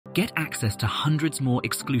Get access to hundreds more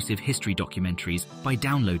exclusive history documentaries by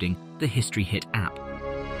downloading the History Hit app.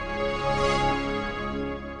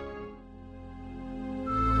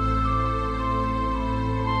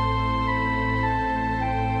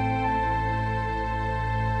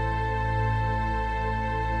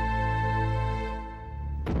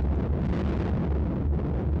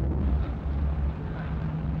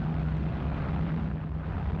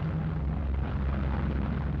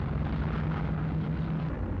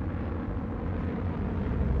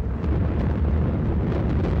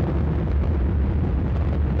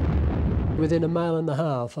 Within a mile and a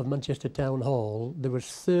half of Manchester Town Hall, there was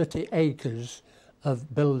 30 acres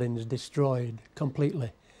of buildings destroyed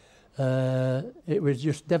completely. It was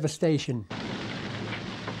just devastation.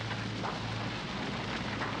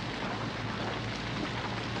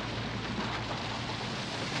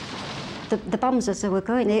 The bombs as they were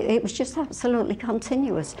going, it was just absolutely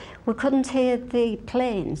continuous. We couldn't hear the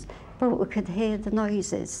planes, but we could hear the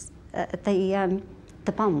noises, the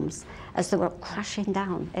bombs as they were crashing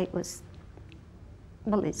down. It was,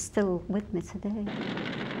 well, it's still with me today.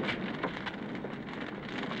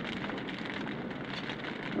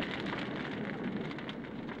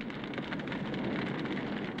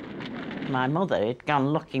 My mother had gone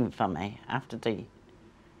looking for me after the,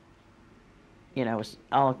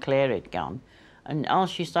 all clear had gone, and all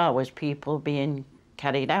she saw was people being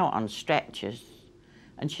carried out on stretchers,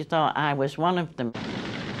 and she thought I was one of them.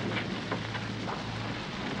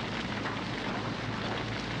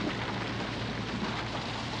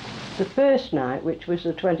 The first night, which was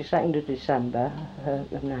the 22nd of December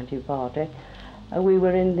of 1940, we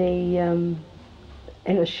were in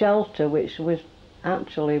a shelter which was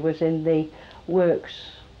in the works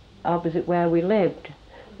opposite where we lived,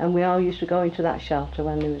 and we all used to go into that shelter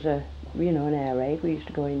when there was an air raid. We used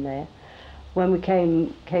to go in there. When we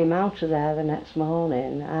came out of there the next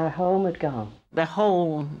morning, our home had gone. The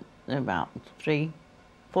whole, about 3-4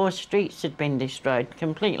 streets had been destroyed,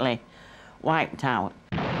 completely wiped out.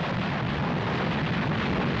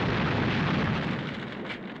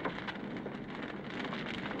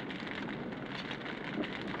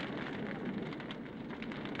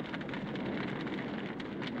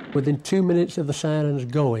 Within 2 minutes of the sirens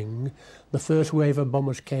going, the first wave of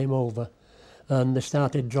bombers came over and they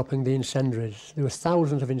started dropping the incendiaries. There were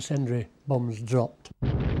thousands of incendiary bombs dropped.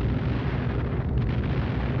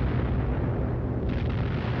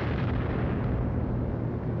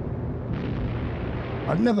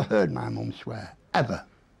 I'd never heard my mum swear, ever,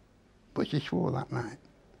 but she swore that night.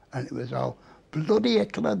 And it was all, bloody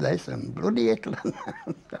Hitler this and bloody Hitler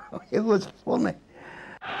that. So it was funny.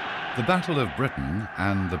 The Battle of Britain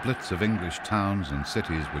and the Blitz of English towns and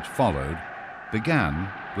cities which followed began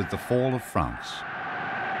with the fall of France.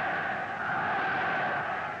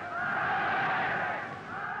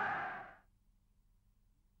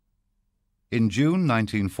 In June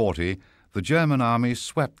 1940, the German army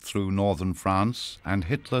swept through northern France and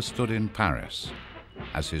Hitler stood in Paris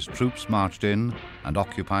as his troops marched in and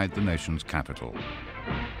occupied the nation's capital.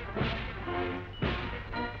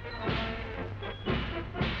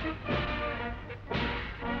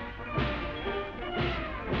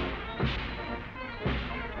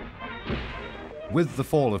 With the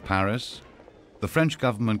fall of Paris, the French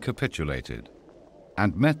government capitulated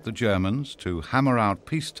and met the Germans to hammer out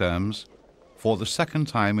peace terms for the second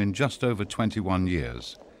time in just over 21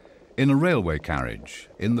 years, in a railway carriage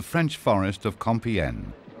in the French forest of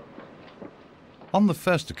Compiègne. On the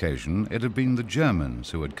first occasion, it had been the Germans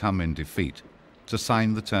who had come in defeat to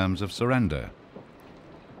sign the terms of surrender.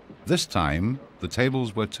 This time, the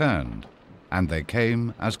tables were turned, and they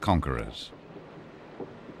came as conquerors.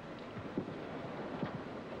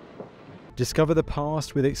 Discover the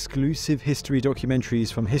past with exclusive history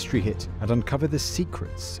documentaries from History Hit and uncover the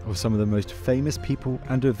secrets of some of the most famous people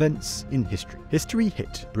and events in history. History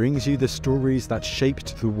Hit brings you the stories that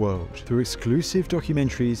shaped the world through exclusive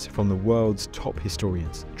documentaries from the world's top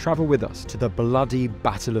historians. Travel with us to the bloody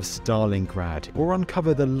Battle of Stalingrad or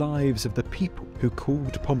uncover the lives of the people who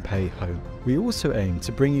called Pompeii home. We also aim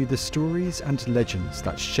to bring you the stories and legends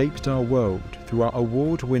that shaped our world through our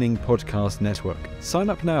award-winning podcast network. Sign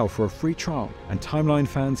up now for a free trial, and Timeline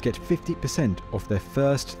fans get 50% off their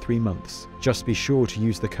first 3 months. Just be sure to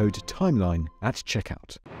use the code TIMELINE at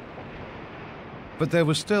checkout. But there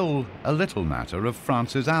was still a little matter of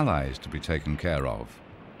France's allies to be taken care of.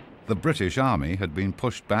 The British army had been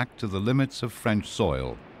pushed back to the limits of French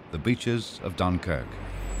soil, the beaches of Dunkirk.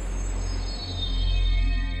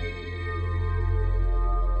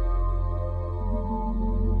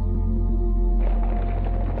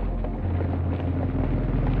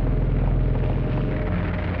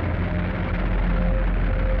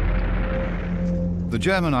 The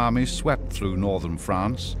German army swept through northern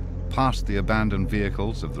France, past the abandoned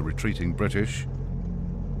vehicles of the retreating British,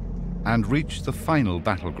 and reached the final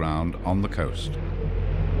battleground on the coast.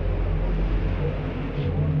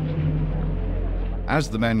 As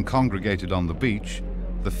the men congregated on the beach,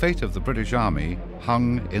 the fate of the British Army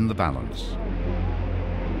hung in the balance.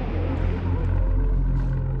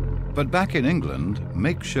 But back in England,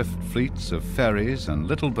 makeshift fleets of ferries and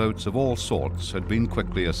little boats of all sorts had been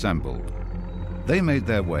quickly assembled. They made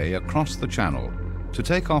their way across the Channel to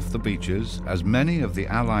take off the beaches as many of the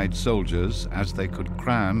Allied soldiers as they could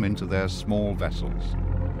cram into their small vessels.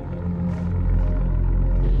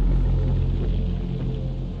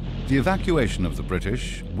 The evacuation of the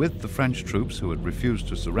British, with the French troops who had refused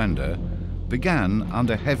to surrender, began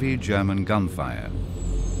under heavy German gunfire.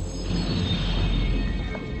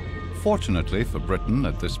 Fortunately for Britain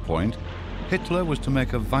at this point, Hitler was to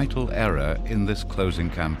make a vital error in this closing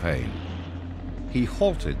campaign. He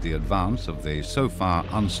halted the advance of the so far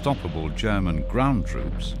unstoppable German ground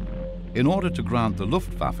troops in order to grant the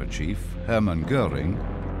Luftwaffe chief, Hermann Göring,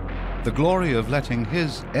 the glory of letting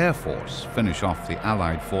his air force finish off the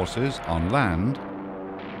Allied forces on land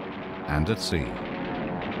and at sea.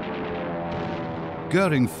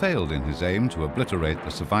 Göring failed in his aim to obliterate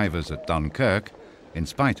the survivors at Dunkirk, in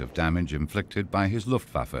spite of damage inflicted by his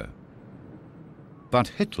Luftwaffe. But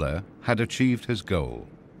Hitler had achieved his goal.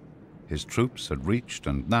 His troops had reached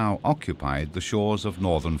and now occupied the shores of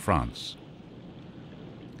northern France.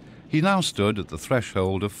 He now stood at the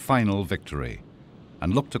threshold of final victory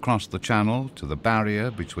and looked across the Channel to the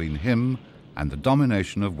barrier between him and the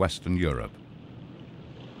domination of Western Europe.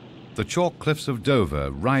 The chalk cliffs of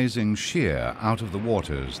Dover rising sheer out of the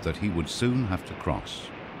waters that he would soon have to cross.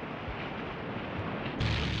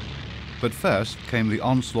 But first came the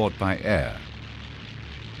onslaught by air.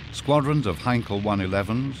 Squadrons of Heinkel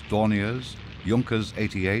 111s, Dorniers, Junkers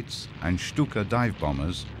 88s, and Stuka dive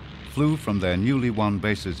bombers flew from their newly won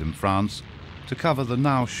bases in France to cover the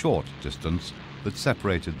now short distance that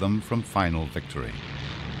separated them from final victory.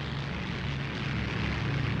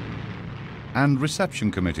 And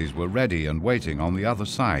reception committees were ready and waiting on the other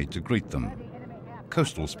side to greet them.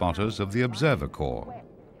 Coastal spotters of the Observer Corps,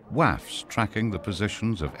 WAFs tracking the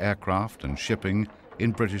positions of aircraft and shipping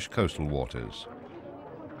in British coastal waters,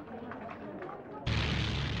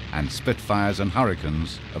 and Spitfires and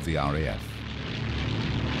Hurricanes of the RAF.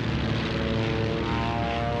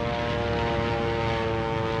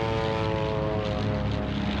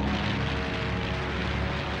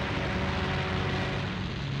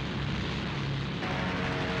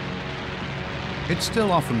 It's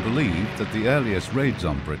still often believed that the earliest raids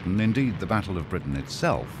on Britain, indeed the Battle of Britain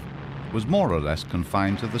itself, was more or less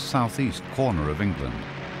confined to the southeast corner of England.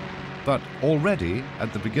 But already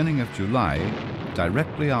at the beginning of July,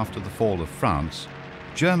 directly after the fall of France,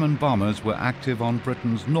 German bombers were active on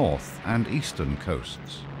Britain's north and eastern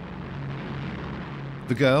coasts.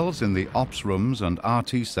 The girls in the ops rooms and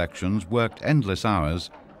RT sections worked endless hours,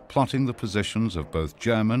 plotting the positions of both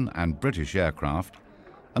German and British aircraft,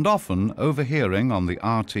 and often overhearing on the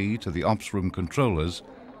RT to the ops room controllers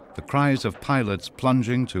the cries of pilots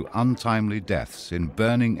plunging to untimely deaths in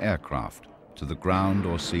burning aircraft to the ground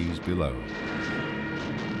or seas below.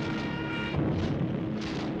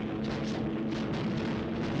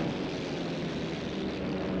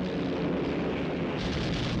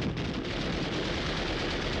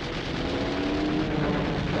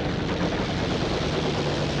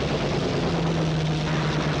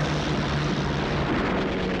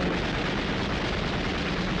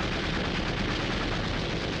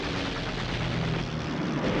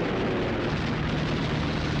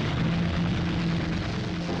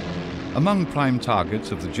 Among prime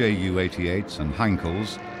targets of the Ju-88s and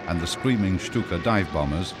Heinkels and the screaming Stuka dive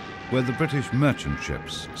bombers were the British merchant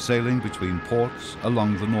ships sailing between ports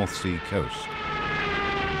along the North Sea coast.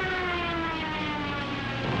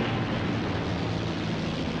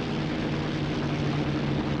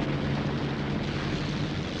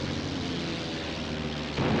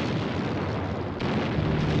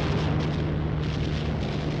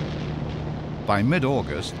 By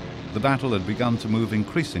mid-August, the battle had begun to move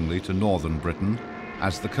increasingly to northern Britain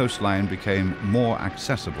as the coastline became more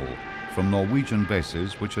accessible from Norwegian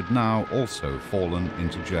bases which had now also fallen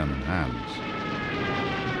into German hands.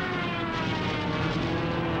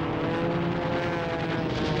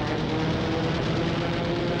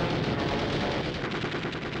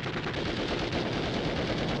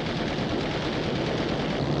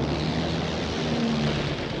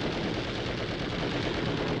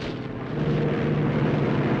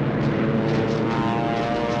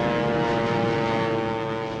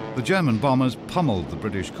 The The German bombers pummeled the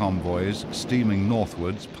British convoys steaming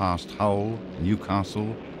northwards past Hull,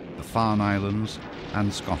 Newcastle, the Farne Islands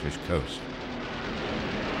and Scottish coast.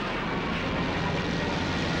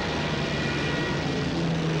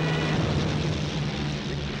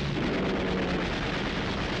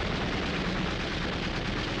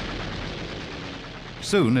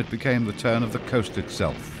 Soon it became the turn of the coast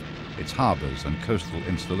itself, its harbours and coastal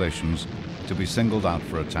installations, to be singled out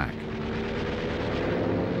for attack.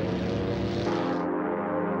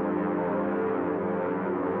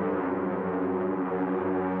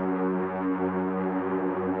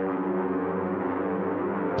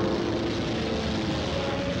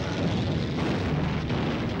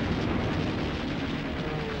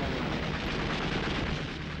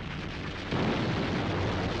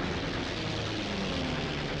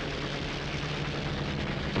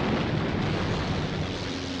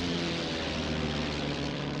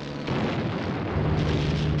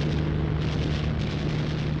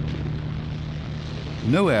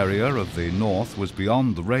 No area of the north was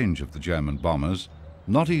beyond the range of the German bombers,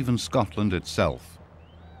 not even Scotland itself.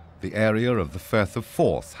 The area of the Firth of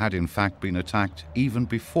Forth had in fact been attacked even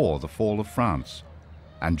before the fall of France,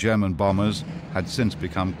 and German bombers had since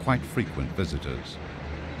become quite frequent visitors.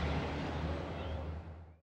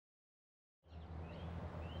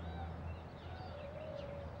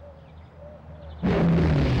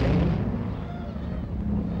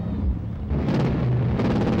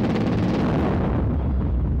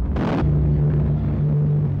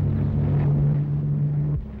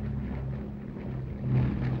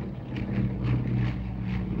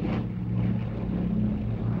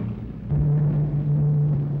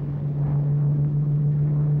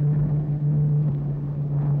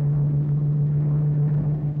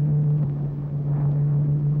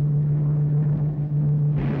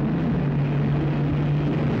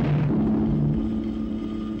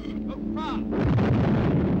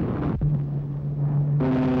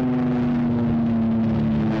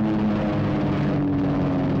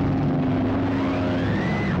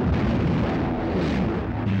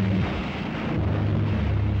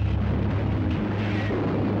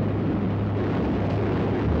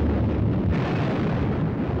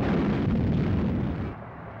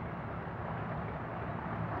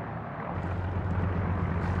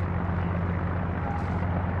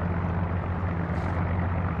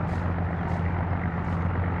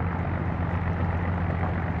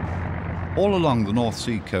 All along the North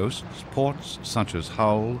Sea coasts, ports such as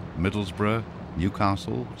Hull, Middlesbrough,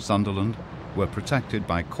 Newcastle, Sunderland were protected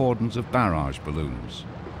by cordons of barrage balloons.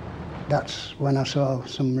 That's when I saw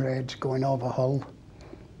some raids going over Hull,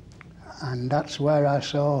 and that's where I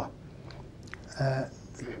saw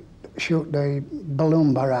shoot the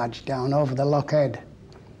balloon barrage down over the Lockhead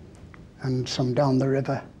and some down the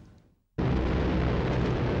river.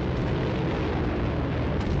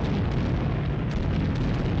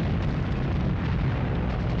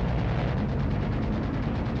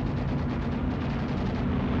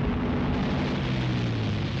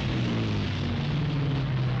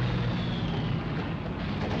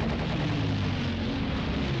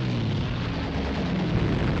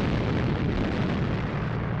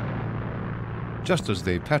 Just as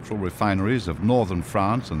the petrol refineries of northern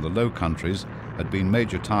France and the Low Countries had been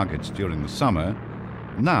major targets during the summer,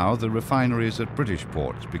 now the refineries at British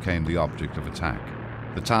ports became the object of attack.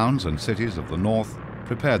 The towns and cities of the north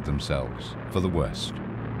prepared themselves for the worst.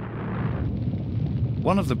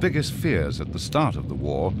 One of the biggest fears at the start of the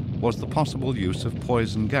war was the possible use of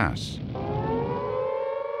poison gas.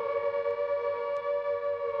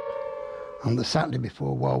 On the Saturday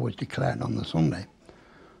before war was declared on the Sunday,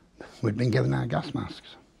 we'd been given our gas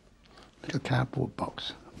masks. Little cardboard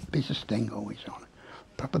box, piece of sting always on it.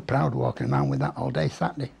 Proper proud walking around with that all day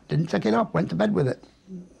Saturday. Didn't take it off, went to bed with it.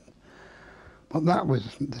 But that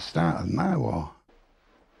was the start of my war.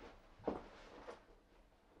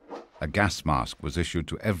 A gas mask was issued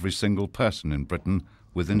to every single person in Britain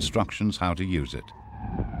with instructions how to use it.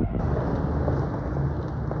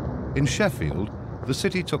 In Sheffield, the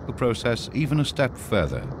city took the process even a step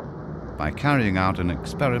further by carrying out an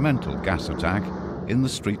experimental gas attack in the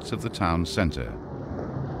streets of the town centre.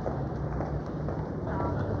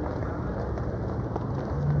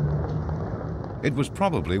 It was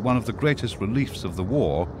probably one of the greatest reliefs of the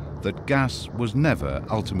war that gas was never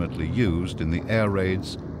ultimately used in the air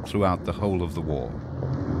raids throughout the whole of the war.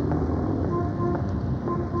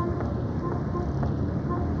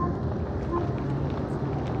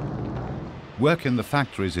 Work in the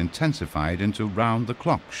factories intensified into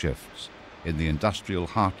round-the-clock shifts in the industrial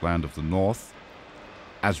heartland of the north,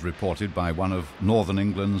 as reported by one of Northern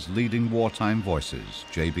England's leading wartime voices,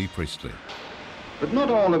 J.B. Priestley. But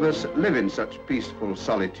not all of us live in such peaceful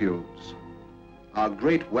solitudes. Our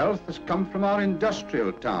great wealth has come from our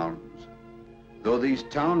industrial towns. Though these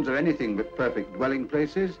towns are anything but perfect dwelling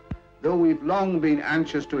places, though we've long been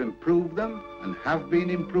anxious to improve them and have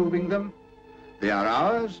been improving them, they are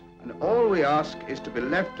ours, and all we ask is to be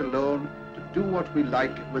left alone to do what we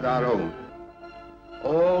like with our own.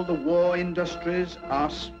 All the war industries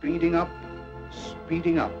are speeding up,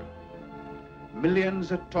 speeding up.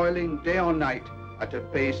 Millions are toiling day or night at a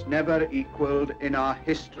pace never equaled in our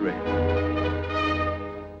history.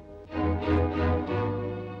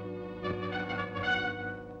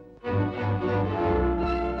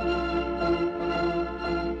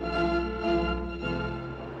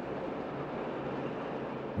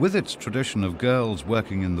 With its tradition of girls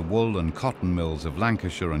working in the wool and cotton mills of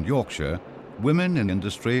Lancashire and Yorkshire, women in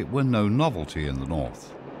industry were no novelty in the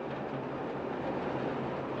north.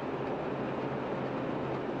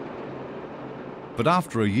 But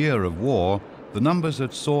after a year of war, the numbers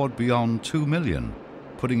had soared beyond 2 million,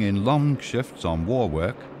 putting in long shifts on war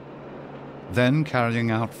work, then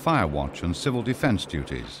carrying out fire watch and civil defence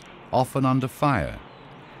duties, often under fire.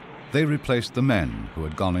 They replaced the men who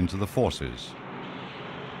had gone into the forces.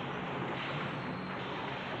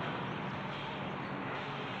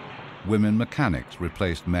 Women mechanics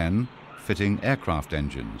replaced men fitting aircraft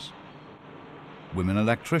engines. Women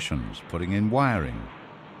electricians putting in wiring.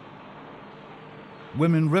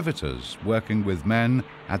 Women riveters working with men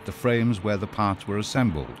at the frames where the parts were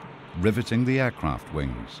assembled, riveting the aircraft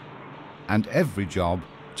wings. And every job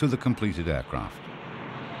to the completed aircraft.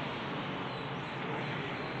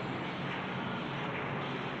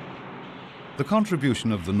 The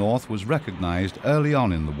contribution of the North was recognized early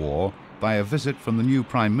on in the war by a visit from the new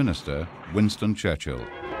Prime Minister, Winston Churchill.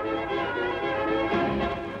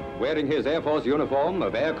 Wearing his Air Force uniform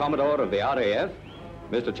of Air Commodore of the RAF,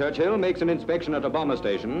 Mr. Churchill makes an inspection at a bomber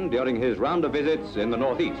station during his round of visits in the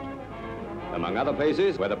northeast. Among other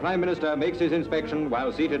places where the Prime Minister makes his inspection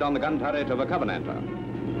while seated on the gun turret of a Covenanter.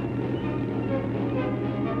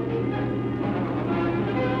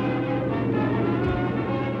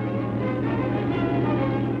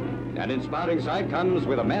 An inspiring sight comes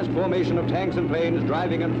with a massed formation of tanks and planes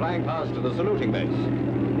driving and flying past to the saluting base.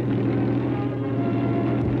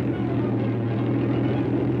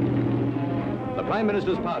 The Prime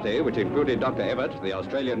Minister's party, which included Dr. Evatt, the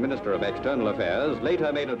Australian Minister of External Affairs,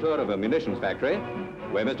 later made a tour of a munitions factory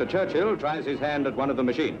where Mr. Churchill tries his hand at one of the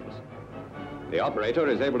machines. The operator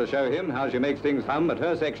is able to show him how she makes things hum at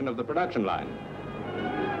her section of the production line.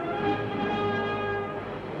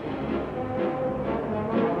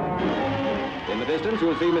 In the distance,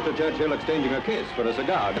 you'll see Mr. Churchill exchanging a kiss for a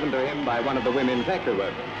cigar given to him by one of the women factory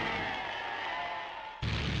workers.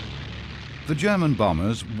 The German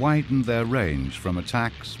bombers widened their range from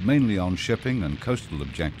attacks mainly on shipping and coastal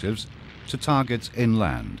objectives to targets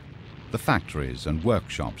inland, the factories and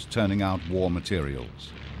workshops turning out war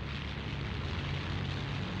materials.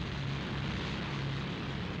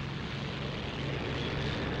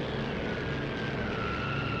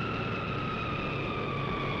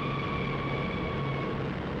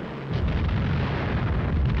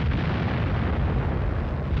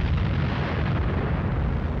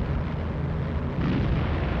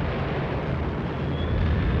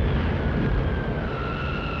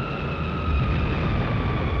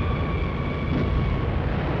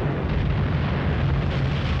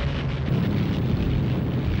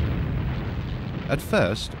 At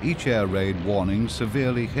first, each air raid warning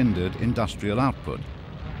severely hindered industrial output,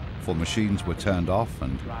 for machines were turned off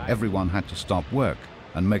and everyone had to stop work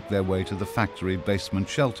and make their way to the factory basement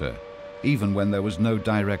shelter, even when there was no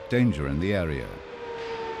direct danger in the area.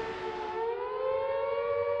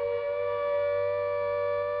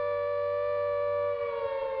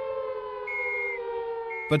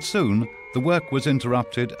 But soon, the work was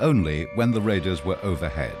interrupted only when the raiders were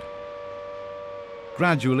overhead.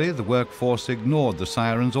 Gradually, the workforce ignored the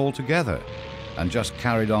sirens altogether and just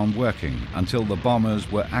carried on working until the bombers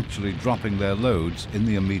were actually dropping their loads in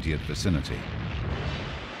the immediate vicinity.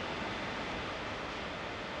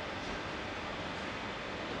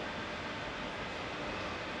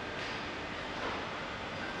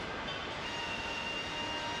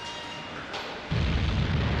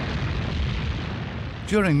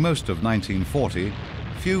 During most of 1940,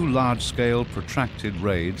 few large-scale protracted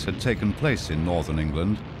raids had taken place in northern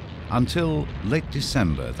England until late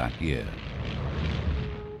December that year.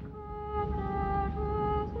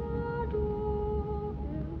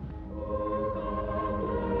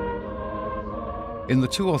 In the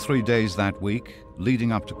 2 or 3 days that week,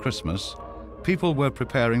 leading up to Christmas, people were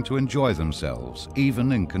preparing to enjoy themselves,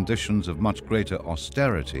 even in conditions of much greater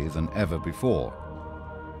austerity than ever before.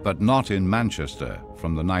 but not in Manchester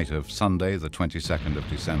from the night of Sunday, the 22nd of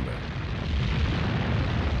December.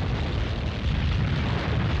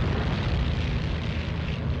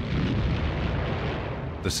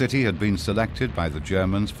 The city had been selected by the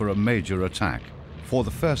Germans for a major attack, for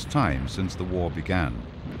the first time since the war began.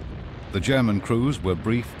 The German crews were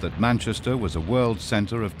briefed that Manchester was a world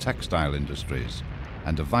centre of textile industries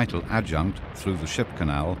and a vital adjunct through the ship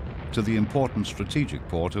canal to the important strategic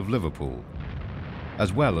port of Liverpool,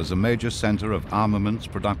 as well as a major centre of armaments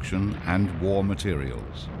production and war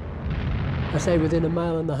materials. I say within 1.5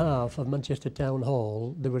 miles of Manchester Town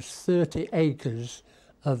Hall, there was 30 acres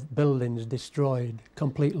of buildings destroyed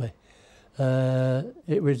completely.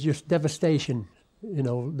 It was just devastation. You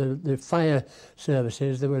know, the fire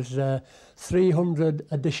services, there was 300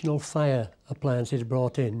 additional fire appliances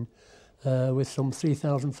brought in with some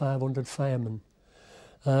 3,500 firemen.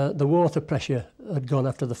 The water pressure had gone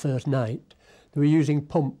after the first night. They were using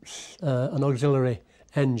pumps and auxiliary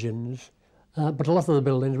engines, but a lot of the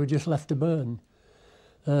buildings were just left to burn.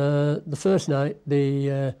 The first night,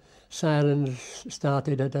 the sirens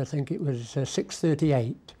started at, I think it was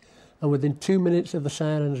 6:38, and within 2 minutes of the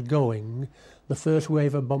sirens going, the first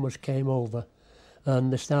wave of bombers came over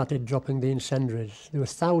and they started dropping the incendiaries. There were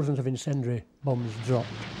thousands of incendiary bombs dropped.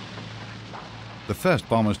 The first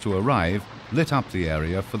bombers to arrive lit up the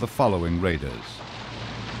area for the following raiders.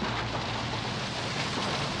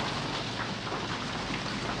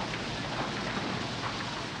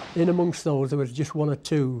 In amongst those, there was just 1 or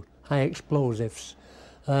 2 high explosives.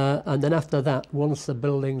 And then after that, once the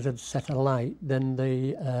buildings had set alight, then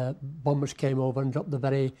the bombers came over and dropped the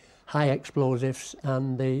very high explosives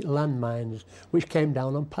and the landmines, which came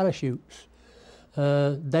down on parachutes.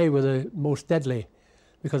 They were the most deadly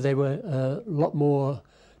because they were a lot more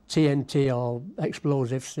TNT or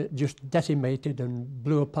explosives that just decimated and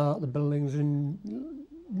blew apart the buildings and, you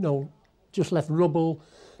know, just left rubble,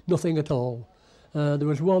 nothing at all. There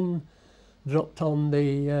was one dropped on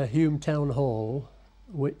the Hume Town Hall,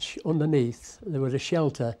 which underneath there was a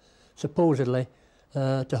shelter, supposedly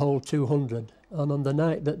to hold 200. And on the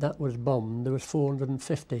night that that was bombed, there was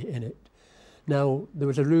 450 in it. Now, there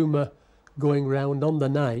was a rumour going round on the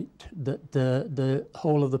night that the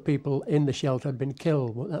whole of the people in the shelter had been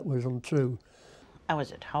killed, but that was untrue. I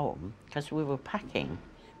was at home because we were packing.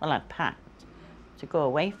 Well, I'd packed to go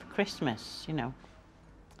away for Christmas, you know.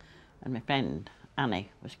 And my friend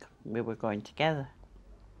Annie, we were going together.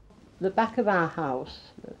 The back of our house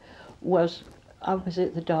was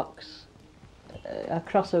opposite the docks.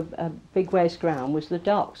 Across a big waste ground was the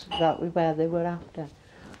docks, that was where they were after.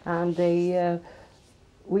 And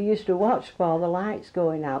we used to watch for the lights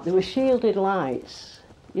going out. They were shielded lights,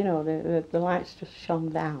 you know, the lights just shone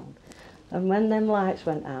down. And when them lights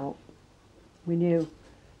went out, we knew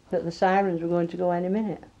that the sirens were going to go any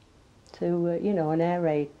minute to, you know, an air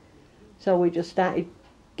raid. So we just started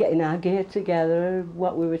getting our gear together,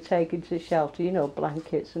 what we were taking to shelter, you know,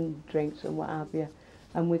 blankets and drinks and what have you.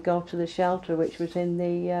 And we'd go to the shelter, which was in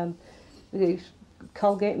the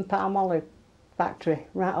Colgate and Palmolive factory,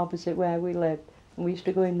 right opposite where we lived. And we used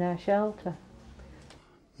to go in their shelter.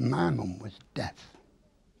 My mum was deaf,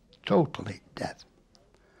 totally deaf.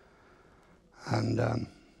 And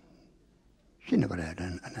she never heard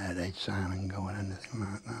an air raid siren go or anything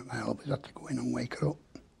like that. I always had to go in and wake her up.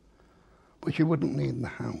 But she wouldn't leave the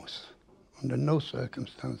house. Under no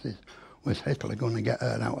circumstances was Hitler going to get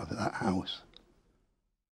her out of that house.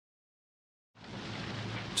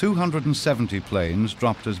 270 planes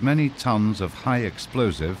dropped as many tons of high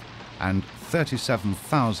explosive and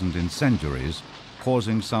 37,000 incendiaries,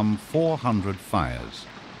 causing some 400 fires.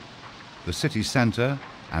 The city centre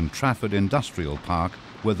and Trafford Industrial Park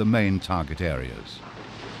were the main target areas.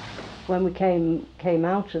 When we came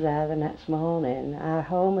out of there the next morning, our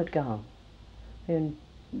home had gone. And,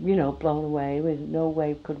 you know, blown away. With no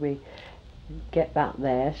way could we get back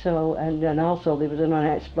there. So, and also there was an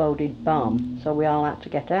unexploded bomb, so we all had to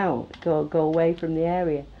get out, go away from the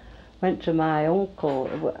area. Went to my uncle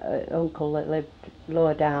that lived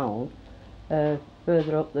lower down,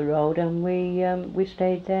 further up the road, and we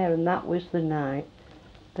stayed there. And that was the night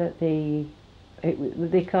that they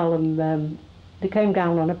call them, they came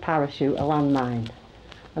down on a parachute, a landmine,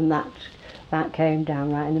 and that came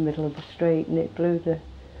down right in the middle of the street, and it blew the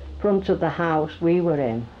front of the house we were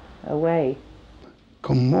in away.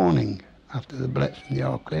 Come morning, after the Blitz and the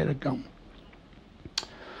all clear had gone, I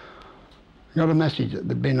got a message that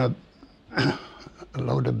there'd been a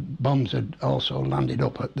load of bombs had also landed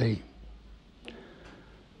up at the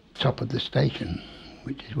top of the station,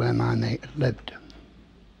 which is where my mate had lived,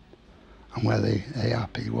 and where the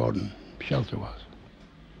ARP warden shelter was.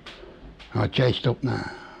 I chased up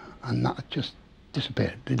there, and that had just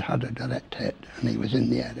disappeared. It had a direct hit, and he was in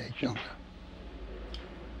the air raid shelter.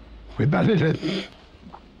 We buried him.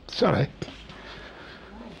 Sorry.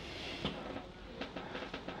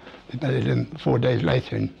 We buried him 4 days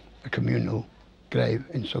later in a communal grave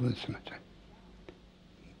in Southern Cemetery.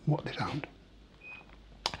 What they found.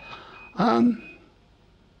 And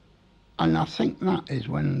I think that is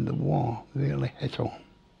when the war really hit home.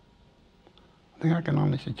 I think I can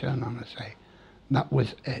honestly turn around and say, that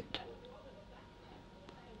was it.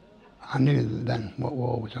 I knew then what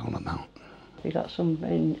war was all about. We got some,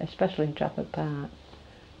 especially in Trafford Park,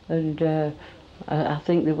 and I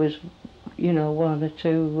think there was, you know, 1 or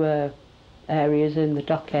 2 areas in the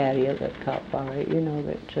dock area that caught fire, you know,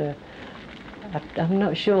 that I'm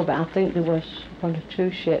not sure, but I think there was 1 or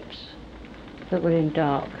 2 ships that were in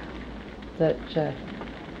dock that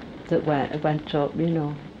went up, you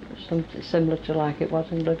know, something similar to like it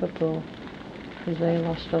was in Liverpool, because they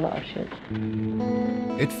lost a lot of ships.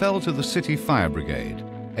 It fell to the City Fire Brigade,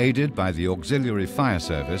 aided by the Auxiliary Fire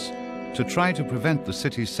Service, to try to prevent the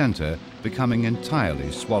city centre becoming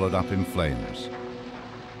entirely swallowed up in flames.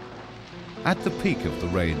 At the peak of the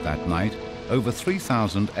raid that night, over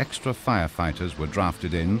 3,000 extra firefighters were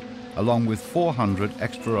drafted in, along with 400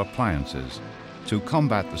 extra appliances, to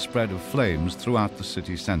combat the spread of flames throughout the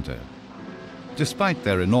city centre. Despite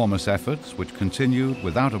their enormous efforts, which continued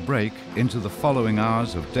without a break into the following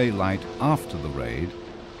hours of daylight after the raid,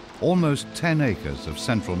 almost 10 acres of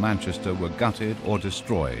central Manchester were gutted or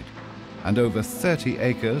destroyed, and over 30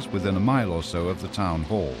 acres within a mile or so of the town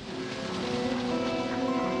hall.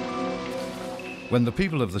 When the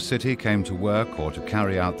people of the city came to work or to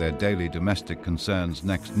carry out their daily domestic concerns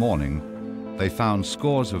next morning, they found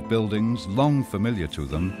scores of buildings long familiar to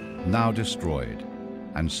them now destroyed,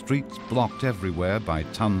 and streets blocked everywhere by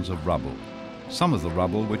tons of rubble. Some of the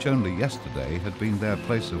rubble which only yesterday had been their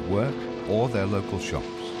place of work or their local shops.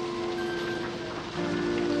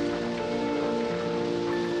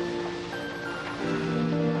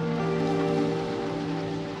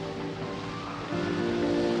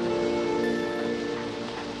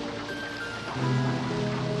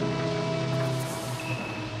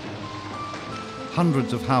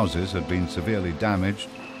 Hundreds of houses had been severely damaged,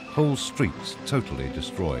 whole streets totally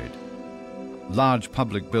destroyed. Large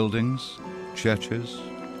public buildings, churches,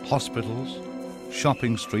 hospitals,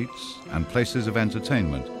 shopping streets and places of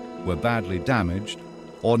entertainment were badly damaged,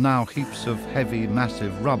 or now heaps of heavy,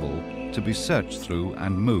 massive rubble to be searched through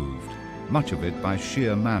and moved, much of it by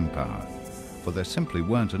sheer manpower, for there simply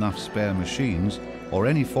weren't enough spare machines or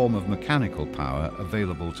any form of mechanical power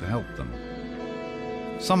available to help them.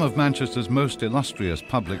 Some of Manchester's most illustrious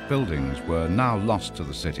public buildings were now lost to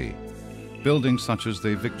the city. Buildings such as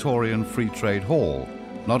the Victorian Free Trade Hall,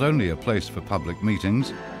 not only a place for public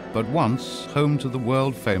meetings, but once home to the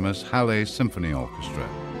world-famous Halle Symphony Orchestra.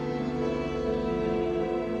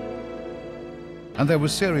 And there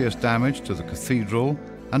was serious damage to the cathedral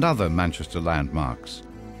and other Manchester landmarks,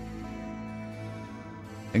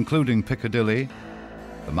 including Piccadilly,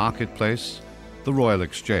 the Marketplace, the Royal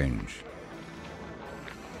Exchange.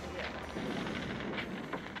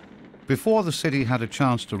 Before the city had a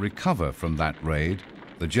chance to recover from that raid,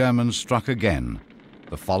 the Germans struck again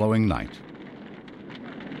the following night.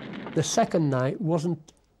 The second night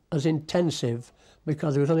wasn't as intensive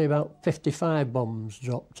because there was only about 55 bombs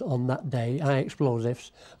dropped on that day, high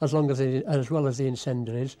explosives, as well as the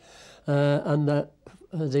incendiaries, and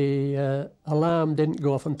the alarm didn't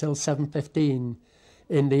go off until 7:15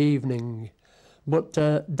 in the evening. But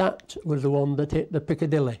that was the one that hit the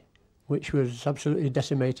Piccadilly, which was absolutely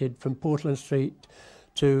decimated from Portland Street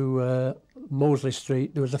to Mosley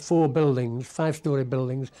Street. There was 4 buildings, 5-storey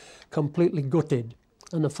buildings, completely gutted.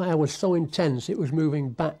 And the fire was so intense, it was moving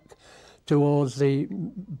back towards the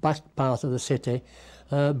back part of the city.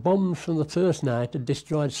 Bombs from the first night had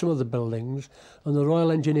destroyed some of the buildings, and the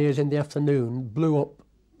Royal Engineers in the afternoon blew up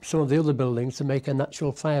some of the other buildings to make a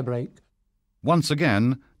natural fire break. Once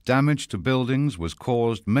again, damage to buildings was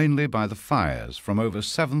caused mainly by the fires from over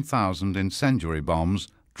 7,000 incendiary bombs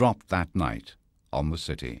dropped that night on the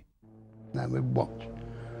city. Then we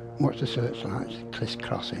watched the searchlights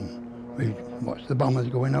crisscrossing. We watched the bombers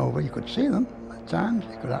going over. You could see them at times.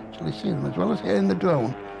 You could actually see them. As well as hearing the drone,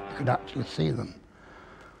 you could actually see them.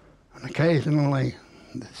 And occasionally,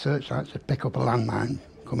 the searchlights would pick up a landmine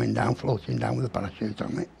coming down, floating down with a parachute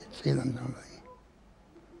on it. You'd see them sort of thing.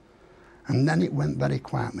 And then it went very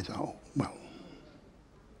quiet. We thought, oh, well,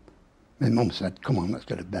 my mum said, come on, let's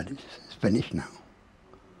go to bed. It's finished now.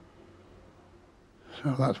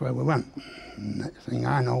 So that's where we went. Next thing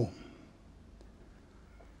I know,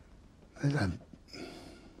 there's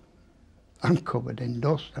I'm covered in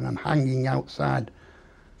dust and I'm hanging outside.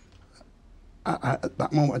 At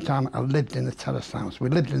that moment of time, I lived in the terrace house. We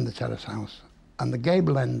lived in the terrace house, and the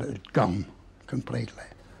gable end had gone completely.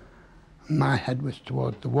 My head was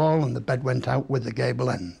towards the wall, and the bed went out with the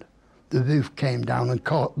gable end. The roof came down and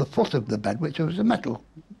caught the foot of the bed, which was a metal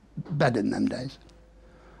bed in them days,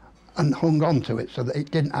 and hung on to it so that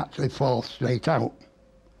it didn't actually fall straight out.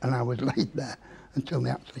 And I was laid there until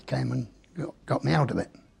they actually came and got me out of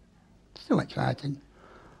it. Still exciting,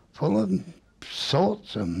 full of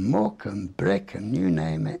sorts of muck and brick and you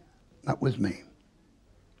name it. That was me.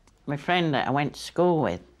 My friend that I went to school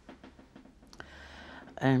with,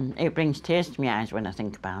 it brings tears to my eyes when I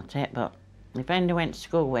think about it, but my friend I went to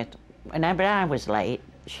school with, whenever I was late,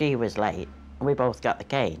 she was late, and we both got the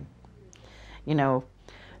cane. You know,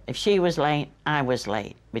 if she was late, I was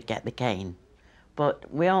late, we'd get the cane.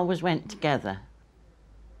 But we always went together.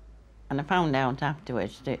 And I found out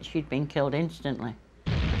afterwards that she'd been killed instantly.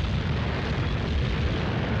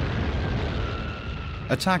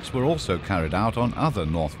 Attacks were also carried out on other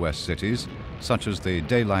northwest cities, such as the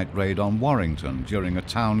daylight raid on Warrington during a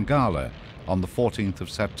town gala on the 14th of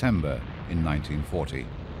September in 1940.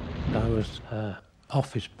 I was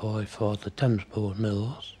office boy for the Thamesboard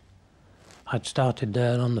Mills. I'd started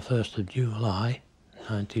there on the 1st of July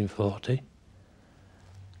 1940.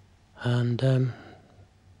 And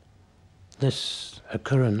this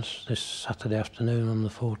occurrence, this Saturday afternoon on the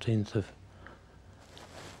 14th of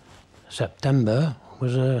September,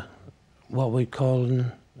 was what we call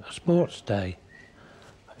a sports day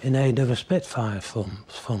in aid of a Spitfire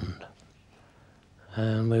fund.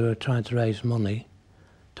 And we were trying to raise money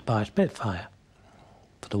to buy Spitfire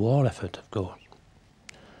for the war effort, of course.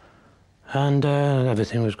 And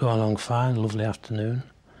everything was going along fine, lovely afternoon,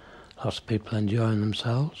 lots of people enjoying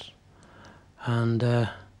themselves. And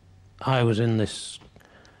I was in this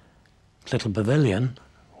little pavilion,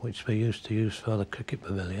 which we used to use for the cricket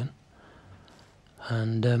pavilion.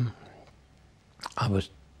 And I was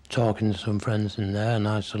talking to some friends in there, and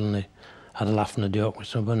I suddenly had a laugh and a joke with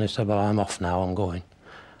someone. They said, well, I'm off now, I'm going.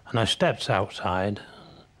 And I stepped outside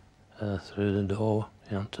through the door,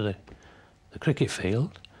 you know, to the cricket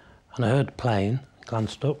field, and I heard a plane,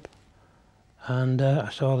 glanced up, and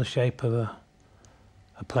I saw the shape of a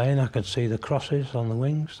plane. I could see the crosses on the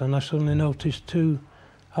wings, and I suddenly noticed two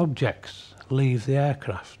objects leave the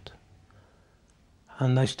aircraft,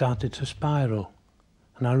 and they started to spiral.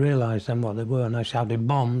 And I realised then what they were, and I shouted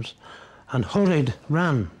bombs and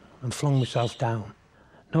ran and flung myself down.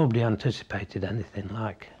 Nobody anticipated anything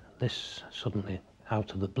like this suddenly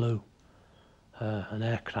out of the blue. An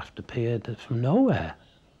aircraft appeared from nowhere.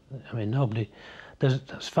 I mean, nobody,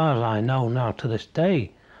 as far as I know now to this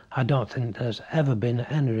day, I don't think there's ever been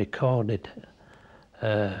any recorded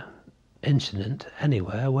incident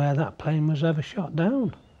anywhere where that plane was ever shot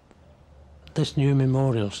down. This new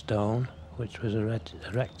memorial stone, which was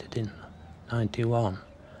erected in '91,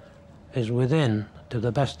 is within, to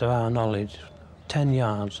the best of our knowledge, 10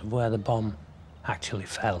 yards of where the bomb actually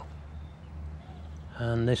fell.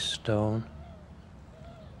 And this stone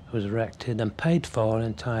was erected and paid for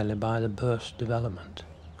entirely by the Burst Development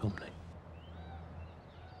Company.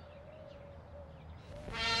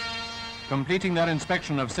 Completing their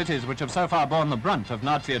inspection of cities which have so far borne the brunt of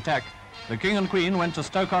Nazi attack, the King and Queen went to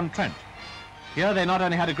Stoke-on-Trent. Here they not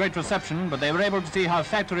only had a great reception, but they were able to see how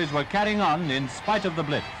factories were carrying on in spite of the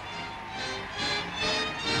Blitz.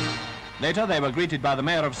 Later they were greeted by the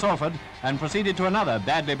Mayor of Salford and proceeded to another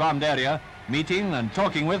badly bombed area, meeting and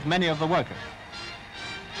talking with many of the workers.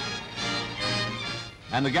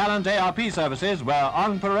 And the gallant ARP services were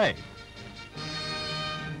on parade.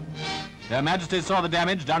 Their Majesties saw the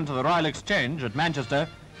damage done to the Royal Exchange at Manchester,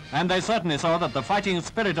 and they certainly saw that the fighting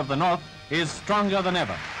spirit of the North is stronger than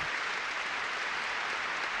ever.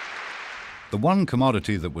 The one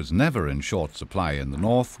commodity that was never in short supply in the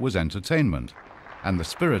North was entertainment, and the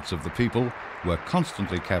spirits of the people were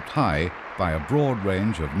constantly kept high by a broad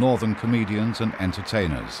range of northern comedians and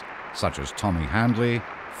entertainers, such as Tommy Handley,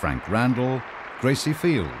 Frank Randall, Gracie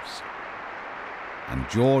Fields, and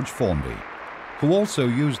George Formby, who also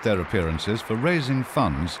used their appearances for raising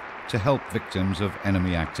funds to help victims of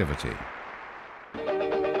enemy activity.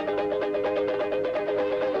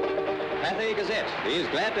 He is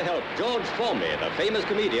glad to help George Formby, the famous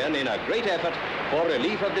comedian, in a great effort for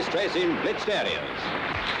relief of distress in blitzed areas.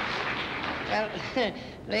 Well,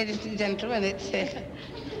 ladies and gentlemen, it's...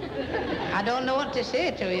 I don't know what to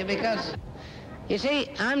say to you because, you see,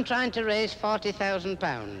 I'm trying to raise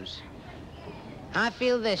 £40,000. I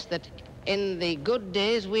feel this, that in the good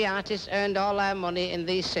days, we artists earned all our money in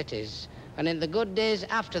these cities. And in the good days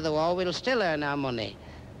after the war, we'll still earn our money.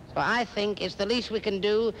 So I think it's the least we can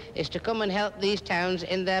do is to come and help these towns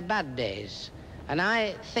in their bad days. And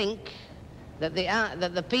I think that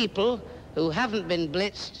the people who haven't been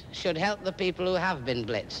blitzed should help the people who have been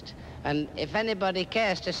blitzed. And if anybody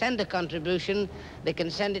cares to send a contribution, they can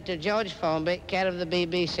send it to George Formby, care of the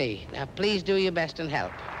BBC. Now, please do your best and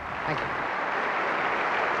help. Thank you.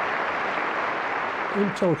 In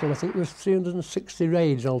total, I think there was 360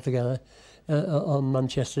 raids altogether on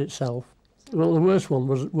Manchester itself. Well, the worst one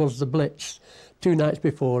was the Blitz. 2 nights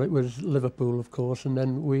before, it was Liverpool, of course, and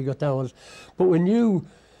then we got ours. But we knew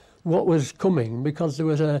what was coming because there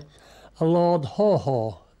was a Lord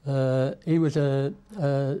Haw-Haw. He was a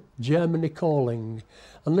Germany calling,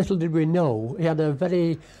 and little did we know, he had a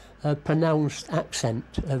very pronounced accent,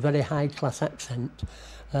 a very high-class accent.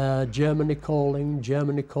 Germany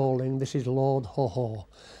calling, this is Lord Haw-Haw.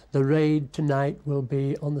 The raid tonight will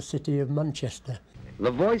be on the city of Manchester.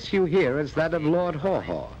 The voice you hear is that of Lord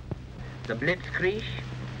Haw-Haw. The Blitzkrieg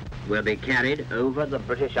will be carried over the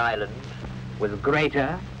British Islands with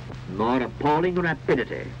greater, more appalling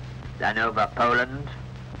rapidity than over Poland,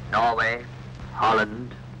 Norway,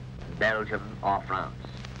 Holland, Belgium or France.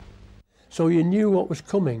 So you knew what was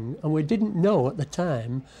coming, and we didn't know at the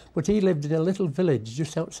time, but he lived in a little village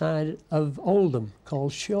just outside of Oldham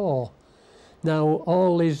called Shaw. Now,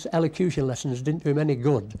 all his elocution lessons didn't do him any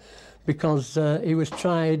good, because he was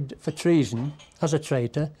tried for treason as a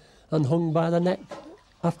traitor and hung by the neck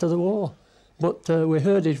after the war. But we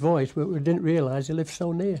heard his voice, but we didn't realise he lived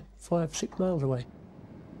so near, 5-6 miles away.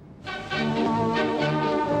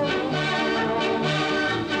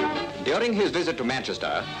 During his visit to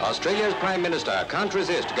Manchester, Australia's Prime Minister can't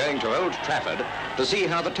resist going to Old Trafford to see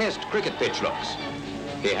how the Test cricket pitch looks.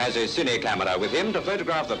 He has his cine camera with him to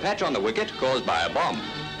photograph the patch on the wicket caused by a bomb.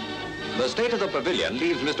 The state of the pavilion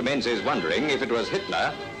leaves Mr. Menzies wondering if it was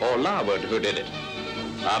Hitler or Larwood who did it.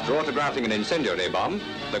 After autographing an incendiary bomb,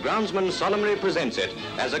 the groundsman solemnly presents it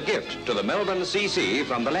as a gift to the Melbourne CC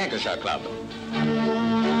from the Lancashire Club.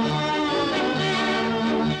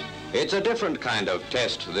 It's a different kind of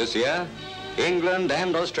test this year. England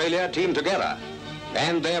and Australia team together,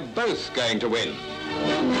 and they're both going to win.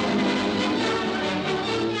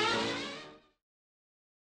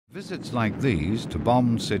 Visits like these to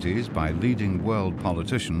bombed cities by leading world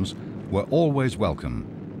politicians were always welcome,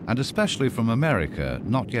 and especially from America,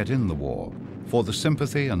 not yet in the war, for the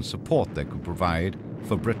sympathy and support they could provide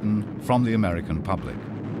for Britain from the American public.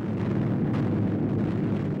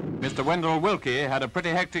 Mr. Wendell Wilkie had a pretty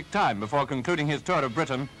hectic time before concluding his tour of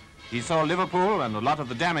Britain. He saw Liverpool and a lot of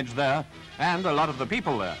the damage there, and a lot of the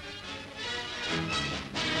people there.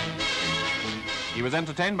 He was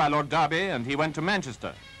entertained by Lord Derby, and he went to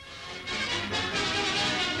Manchester.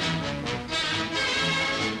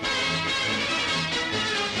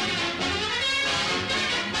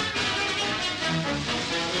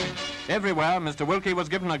 Everywhere, Mr. Wilkie was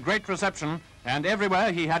given a great reception, and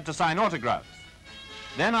everywhere he had to sign autographs.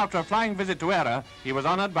 Then, after a flying visit to Era, he was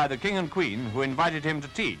honoured by the King and Queen, who invited him to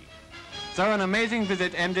tea. So an amazing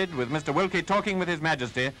visit ended with Mr. Wilkie talking with His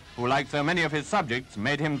Majesty, who, like so many of his subjects,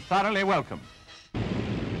 made him thoroughly welcome.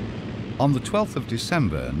 On the 12th of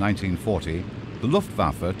December 1940, the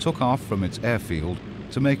Luftwaffe took off from its airfield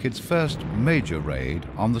to make its first major raid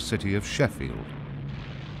on the city of Sheffield.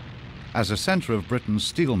 As a centre of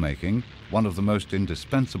Britain's steelmaking, one of the most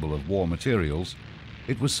indispensable of war materials,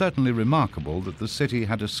 it was certainly remarkable that the city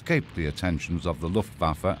had escaped the attentions of the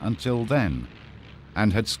Luftwaffe until then,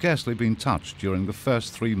 and had scarcely been touched during the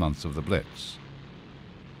first 3 months of the Blitz.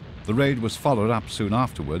 The raid was followed up soon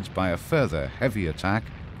afterwards by a further heavy attack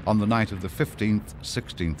on the night of the 15th,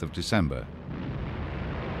 16th of December.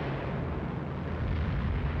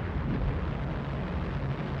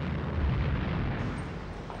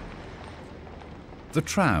 The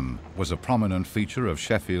tram was a prominent feature of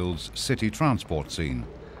Sheffield's city transport scene,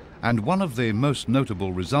 and one of the most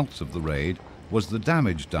notable results of the raid was the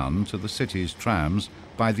damage done to the city's trams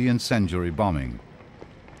by the incendiary bombing.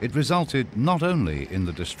 It resulted not only in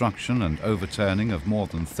the destruction and overturning of more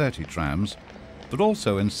than 30 trams, but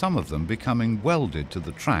also in some of them becoming welded to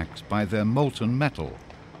the tracks by their molten metal,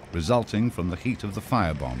 resulting from the heat of the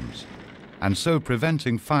firebombs, and so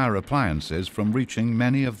preventing fire appliances from reaching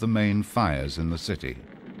many of the main fires in the city.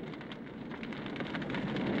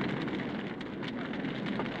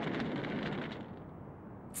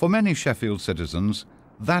 For many Sheffield citizens,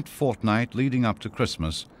 that fortnight leading up to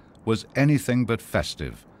Christmas was anything but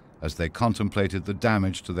festive as they contemplated the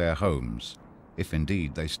damage to their homes, if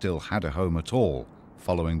indeed they still had a home at all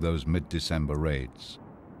following those mid-December raids.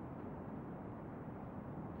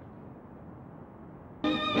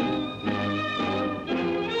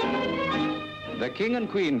 The King and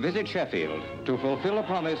Queen visit Sheffield to fulfill a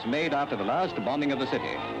promise made after the last bombing of the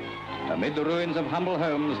city. Amid the ruins of humble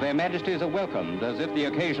homes, their Majesties are welcomed as if the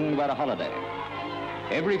occasion were a holiday.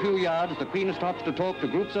 Every few yards, the Queen stops to talk to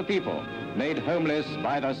groups of people made homeless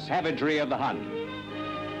by the savagery of the Hun.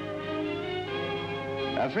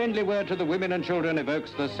 A friendly word to the women and children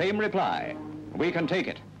evokes the same reply: we can take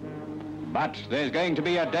it. But there's going to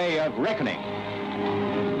be a day of reckoning.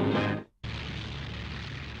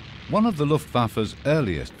 One of the Luftwaffe's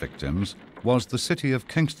earliest victims was the city of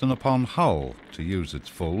Kingston upon Hull, to use its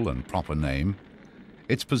full and proper name.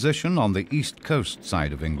 Its position on the east coast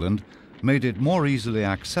side of England made it more easily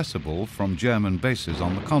accessible from German bases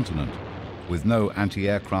on the continent, with no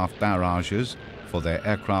anti-aircraft barrages for their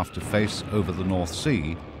aircraft to face over the North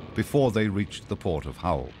Sea before they reached the port of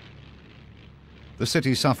Hull. The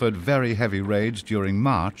city suffered very heavy raids during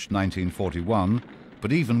March 1941,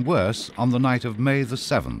 but even worse on the night of May the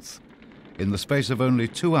 7th. In the space of only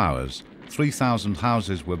 2 hours, 3,000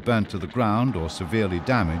 houses were burnt to the ground or severely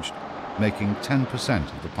damaged, making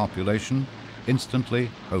 10% of the population instantly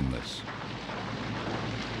homeless.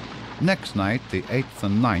 Next night, the 8th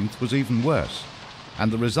and 9th, was even worse,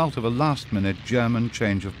 and the result of a last-minute German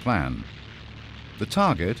change of plan. The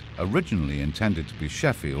target, originally intended to be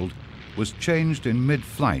Sheffield, was changed in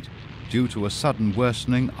mid-flight due to a sudden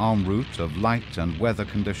worsening en route of light and weather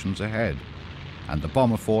conditions ahead, and the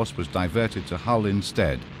bomber force was diverted to Hull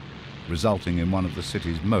instead, resulting in one of the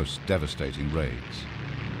city's most devastating raids.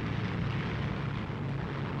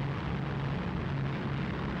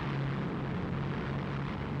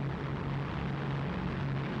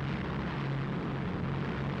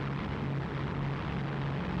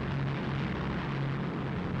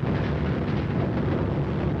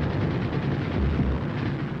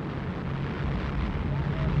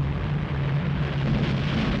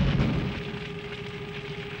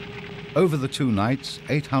 Over the 2 nights,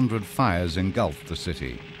 800 fires engulfed the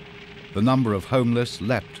city. The number of homeless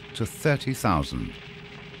leapt to 30,000.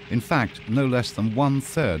 In fact, no less than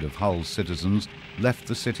 1/3 of Hull's citizens left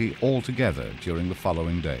the city altogether during the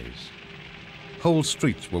following days. Whole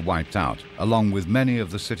streets were wiped out, along with many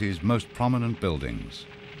of the city's most prominent buildings.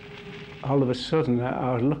 All of a sudden,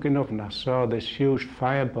 I was looking up and I saw this huge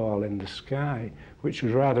fireball in the sky, which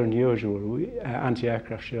was rather unusual.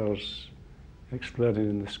 Anti-aircraft shells exploded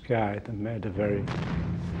in the sky that made a very,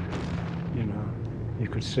 you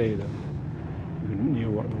could see them, you knew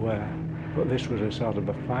what they were. But this was a sort of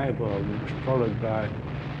a fireball, which was followed by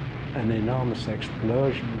an enormous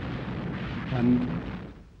explosion. And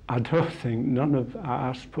I don't think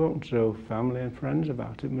I've spoken to family and friends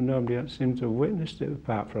about it, but nobody else seemed to have witnessed it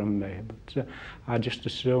apart from me. But I just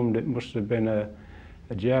assumed it must have been a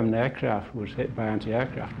German aircraft was hit by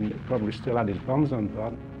anti-aircraft, and it probably still had its bombs on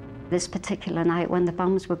board. This particular night when the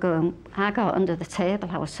bombs were going, I got under the table.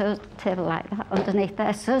 I was so table like that underneath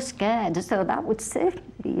there, so scared as though that would save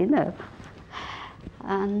me,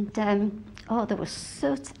 And there was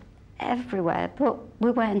soot everywhere, but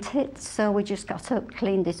we weren't hit, so we just got up,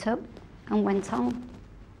 cleaned it up, and went on.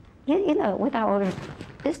 With our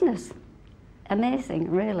business. Amazing,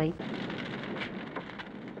 really.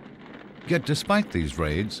 Yet despite these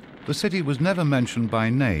raids, the city was never mentioned by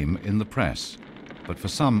name in the press, but for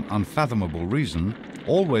some unfathomable reason,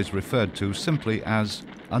 always referred to simply as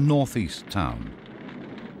a northeast town.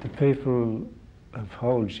 The people of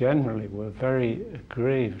Hull generally were very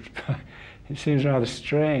aggrieved. It seems rather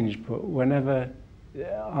strange, but whenever,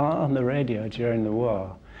 on the radio during the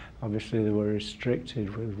war, obviously they were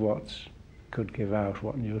restricted with what could give out,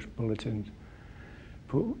 what news bulletins.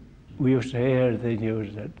 But we used to hear the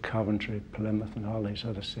news that Coventry, Plymouth and all these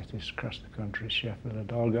other cities across the country, Sheffield,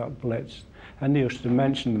 had all got blitzed. And they used to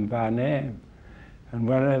mention them by name. And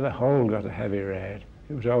whenever Hull got a heavy raid,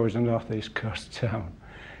 it was always a northeast coast town,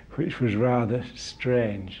 which was rather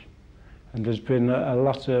strange. And there's been a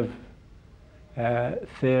lot of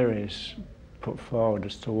theories put forward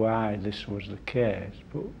as to why this was the case,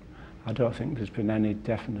 but I don't think there's been any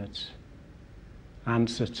definite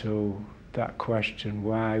answer to that question,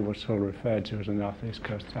 why was Hull referred to as a northeast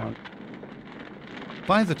coast town.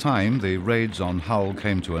 By the time the raids on Hull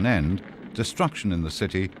came to an end, destruction in the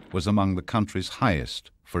city was among the country's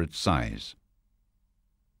highest for its size.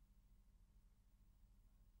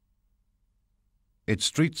 Its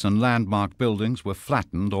streets and landmark buildings were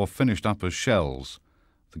flattened or finished up as shells.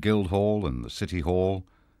 The Guildhall and the City Hall,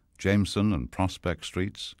 Jameson and Prospect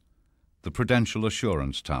Streets, the Prudential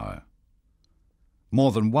Assurance Tower.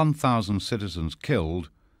 More than 1,000 citizens killed,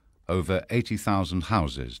 over 80,000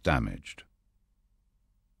 houses damaged.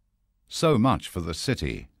 So much for the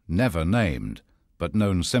city, never named, but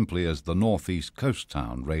known simply as the northeast coast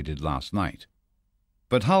town raided last night.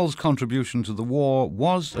 But Hull's contribution to the war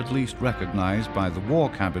was at least recognised by the War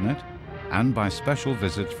Cabinet and by special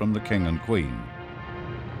visits from the King and Queen.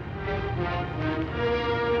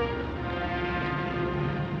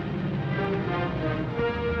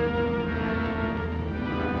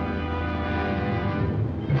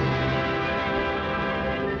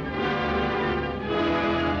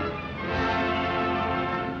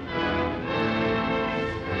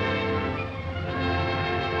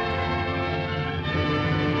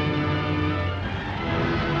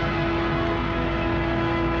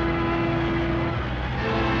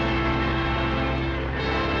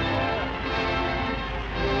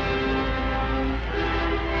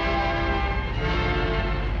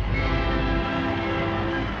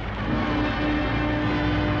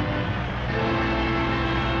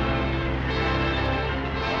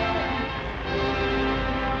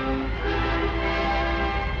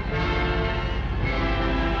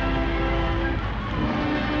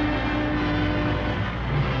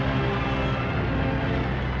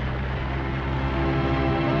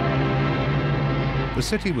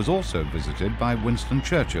 The city was also visited by Winston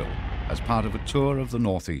Churchill as part of a tour of the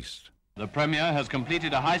northeast. The Premier has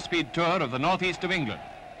completed a high-speed tour of the northeast of England.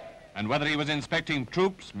 And whether he was inspecting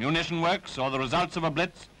troops, munition works, or the results of a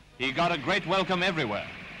blitz, he got a great welcome everywhere.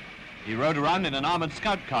 He rode around in an armoured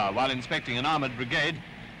scout car while inspecting an armoured brigade,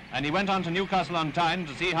 and he went on to Newcastle-on-Tyne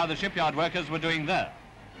to see how the shipyard workers were doing there.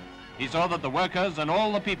 He saw that the workers and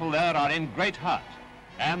all the people there are in great heart,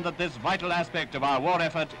 and that this vital aspect of our war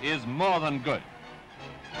effort is more than good.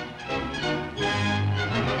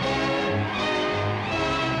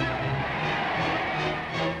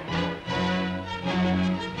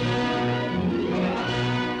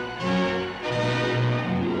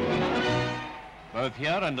 Both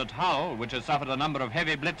here and at Hull, which has suffered a number of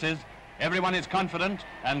heavy blitzes, everyone is confident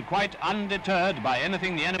and quite undeterred by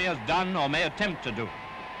anything the enemy has done or may attempt to do.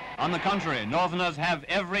 On the contrary, Northerners have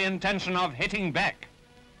every intention of hitting back.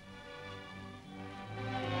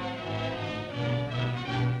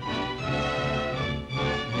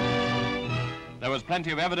 There was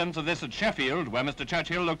plenty of evidence of this at Sheffield, where Mr.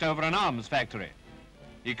 Churchill looked over an arms factory.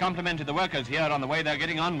 He complimented the workers here on the way they're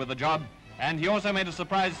getting on with the job, and he also made a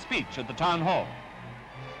surprise speech at the town hall.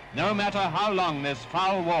 No matter how long this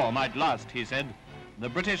foul war might last, he said, the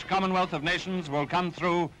British Commonwealth of Nations will come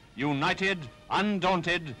through united,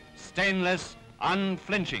 undaunted, stainless,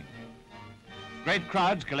 unflinching. Great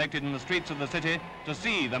crowds collected in the streets of the city to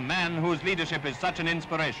see the man whose leadership is such an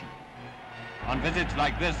inspiration. On visits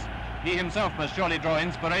like this, he himself must surely draw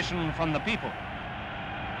inspiration from the people.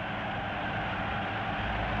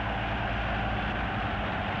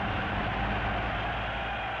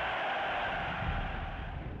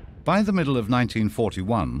 By the middle of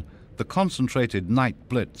 1941, the concentrated night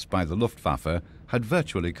blitz by the Luftwaffe had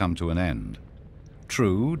virtually come to an end.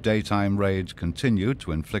 True, daytime raids continued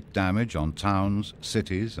to inflict damage on towns,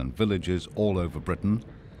 cities and villages all over Britain,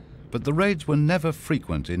 but the raids were never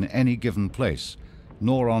frequent in any given place,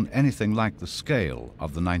 nor on anything like the scale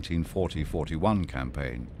of the 1940-41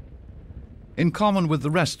 campaign. In common with the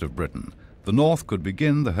rest of Britain, the North could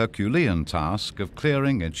begin the Herculean task of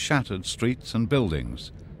clearing its shattered streets and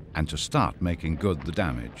buildings, and to start making good the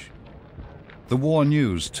damage. The war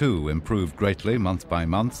news, too, improved greatly month by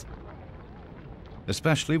month,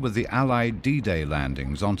 especially with the Allied D-Day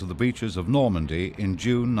landings onto the beaches of Normandy in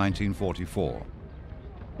June 1944.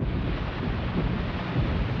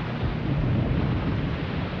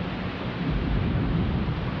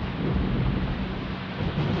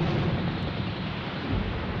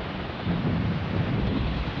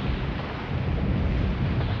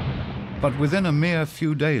 But within a mere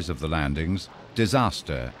few days of the landings,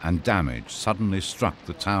 disaster and damage suddenly struck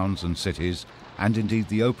the towns and cities, and indeed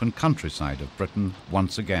the open countryside of Britain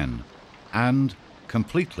once again, and,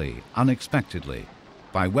 completely unexpectedly,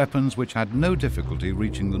 by weapons which had no difficulty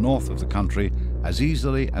reaching the north of the country as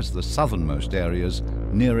easily as the southernmost areas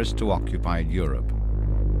nearest to occupied Europe.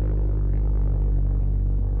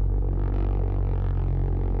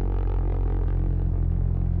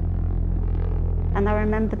 And I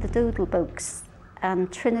remember the doodle books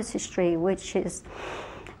and Trinity Street, which is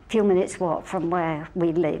a few minutes walk from where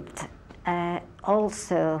we lived,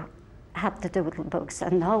 also had the doodle books,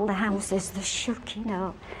 and all the houses, they shook, you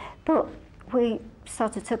know. But we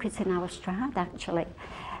sort of took it in our stride, actually.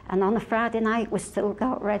 And on a Friday night, we still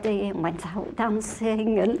got ready and went out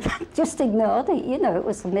dancing and just ignored it, you know, it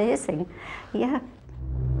was amazing, yeah.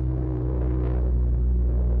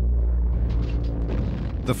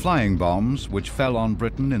 The flying bombs, which fell on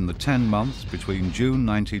Britain in the 10 months between June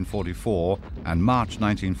 1944 and March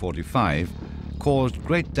 1945, caused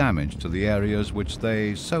great damage to the areas which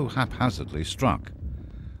they so haphazardly struck.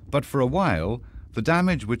 But for a while, the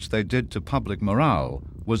damage which they did to public morale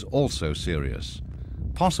was also serious,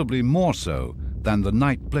 possibly more so than the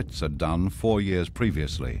night Blitz had done 4 years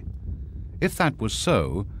previously. If that was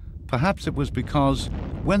so, perhaps it was because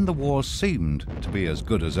when the war seemed to be as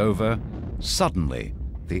good as over, suddenly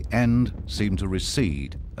the end seemed to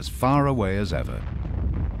recede as far away as ever.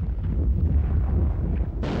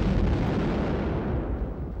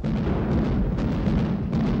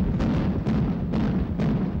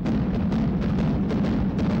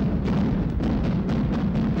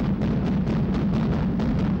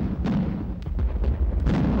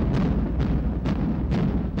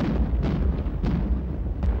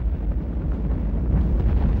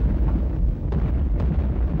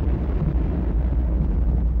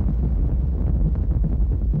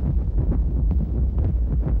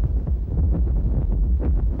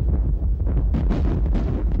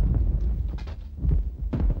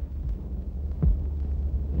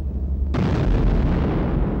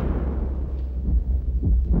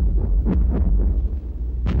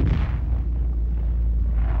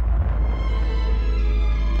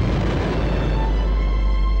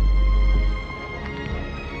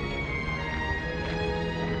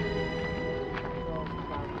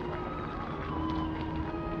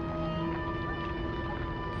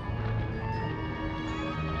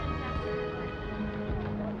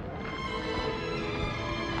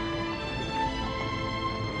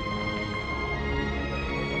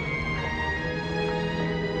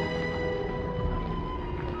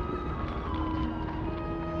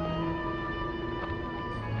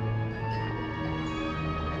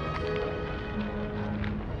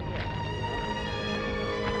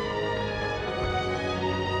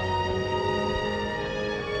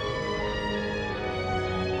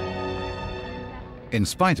 In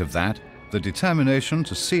spite of that, the determination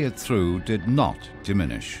to see it through did not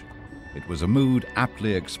diminish. It was a mood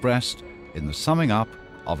aptly expressed in the summing up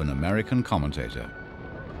of an American commentator.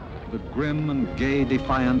 The grim and gay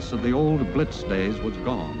defiance of the old Blitz days was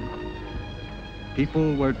gone.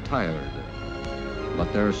 People were tired,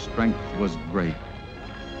 but their strength was great,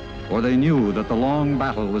 for they knew that the long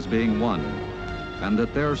battle was being won and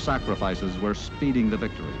that their sacrifices were speeding the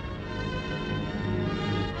victory.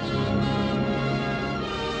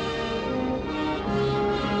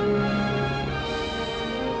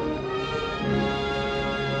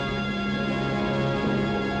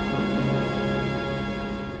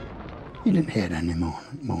 You didn't hear any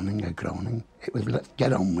moaning or groaning. It was, let's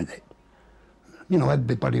get on with it. You know,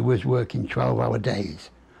 everybody was working 12-hour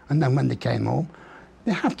days, and then when they came home,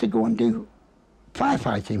 they had to go and do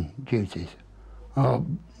firefighting duties, or,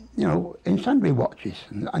 you know, incendiary watches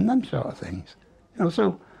and them sort of things. You know,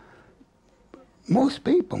 so most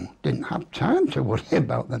people didn't have time to worry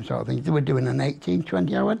about them sort of things. They were doing an 18,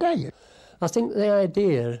 20-hour day. I think the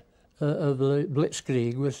idea of the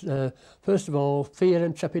Blitzkrieg was, first of all, fear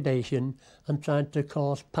and trepidation and trying to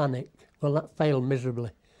cause panic. Well, that failed miserably,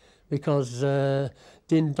 because the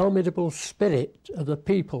indomitable spirit of the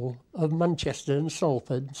people of Manchester and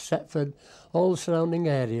Salford, Setford, all the surrounding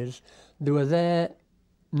areas, they were there,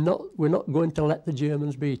 we're not going to let the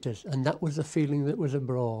Germans beat us, and that was the feeling that was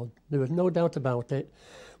abroad. There was no doubt about it.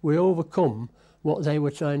 We overcome what they were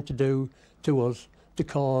trying to do to us, to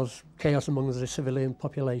cause chaos among the civilian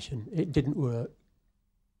population. It didn't work.